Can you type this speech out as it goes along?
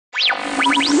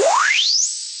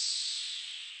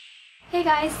Hey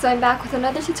guys, so I'm back with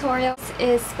another tutorial. This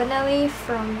is Spinelli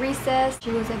from Recess. She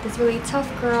was like this really tough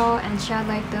girl and she had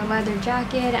like the leather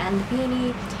jacket and the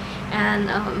beanie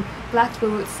and black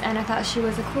boots, and I thought she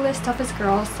was the coolest, toughest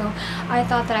girl, so I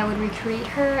thought that I would recreate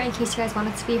her in case you guys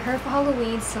wanted to be her for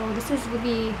Halloween. So this would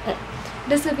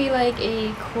be like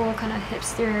a cool kind of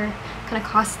hipster kind of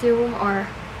costume or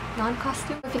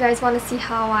non-costume. If you guys want to see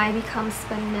how I become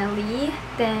Spinelli,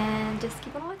 then just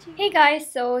keep on watching. Hey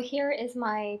guys, so here is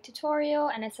my tutorial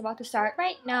and it's about to start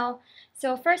right now.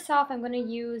 So first off, I'm going to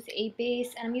use a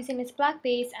base, and I'm using this black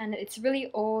base, and it's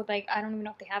really old, like I don't even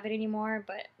know if they have it anymore,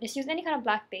 but just use any kind of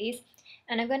black base.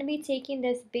 And I'm going to be taking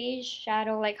this beige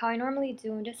shadow like how I normally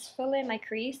do and just fill in my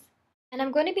crease. And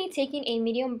I'm going to be taking a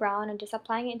medium brown and just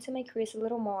applying it into my crease a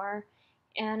little more,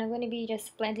 and I'm going to be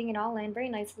just blending it all in very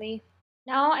nicely.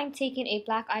 Now I'm taking a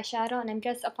black eyeshadow and I'm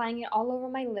just applying it all over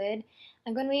my lid.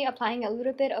 I'm going to be applying it a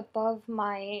little bit above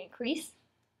my crease.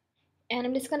 And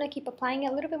I'm just going to keep applying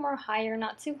it a little bit more higher,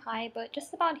 not too high, but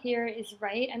just about here is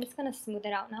right. I'm just going to smooth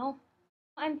it out now.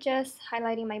 I'm just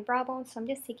highlighting my brow bone, so I'm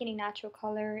just taking a natural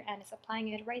color and just applying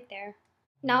it right there.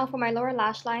 Now for my lower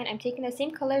lash line, I'm taking the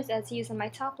same colors as used on my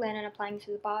top lid and applying it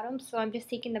to the bottom. So I'm just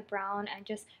taking the brown and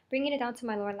just bringing it down to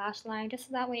my lower lash line, just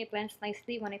so that way it blends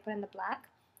nicely when I put in the black.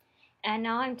 And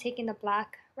now I'm taking the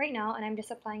black right now and I'm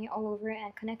just applying it all over it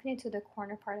and connecting it to the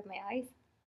corner part of my eyes.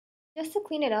 Just to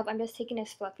clean it up, I'm just taking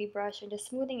this fluffy brush and just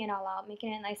smoothing it all out,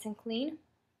 making it nice and clean.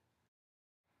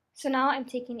 So now I'm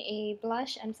taking a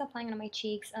blush and just applying it on my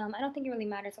cheeks. I don't think it really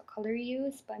matters what color you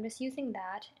use, but I'm just using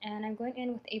that. And I'm going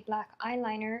in with a black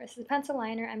eyeliner. This is a pencil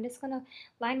liner. I'm just going to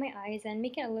line my eyes and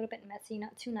make it a little bit messy,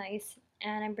 not too nice.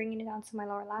 And I'm bringing it down to my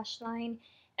lower lash line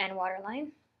and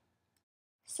waterline.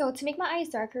 So to make my eyes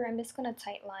darker, I'm just going to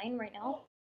tight line right now.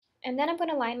 And then I'm going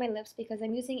to line my lips because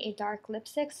I'm using a dark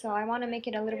lipstick, so I want to make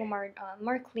it a little bit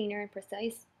more cleaner and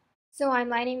precise. So I'm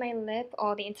lining my lip,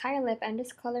 or the entire lip, and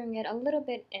just coloring it a little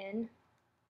bit in.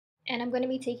 And I'm going to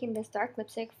be taking this dark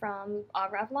lipstick from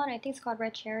Revlon, I think it's called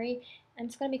Red Cherry. I'm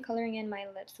just going to be coloring in my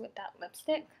lips with that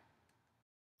lipstick.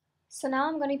 So now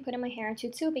I'm going to be putting my hair into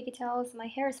two pigtails. My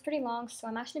hair is pretty long, so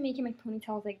I'm actually making my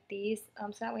ponytails like these,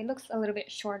 so that way it looks a little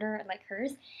bit shorter like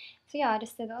hers. So yeah, I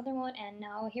just did the other one, and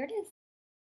now here it is.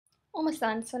 Almost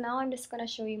done. So now I'm just going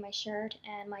to show you my shirt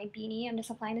and my beanie. I'm just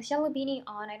applying this yellow beanie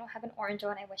on. I don't have an orange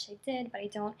one. I wish I did, but I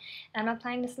don't. And I'm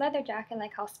applying this leather jacket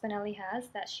like how Spinelli has,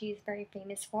 that she's very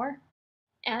famous for.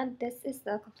 And this is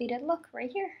the completed look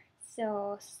right here.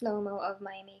 So slow-mo of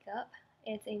my makeup.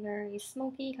 It's a very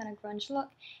smoky kind of grunge look.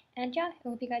 And yeah, I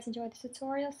hope you guys enjoyed this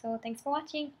tutorial. So thanks for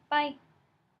watching. Bye!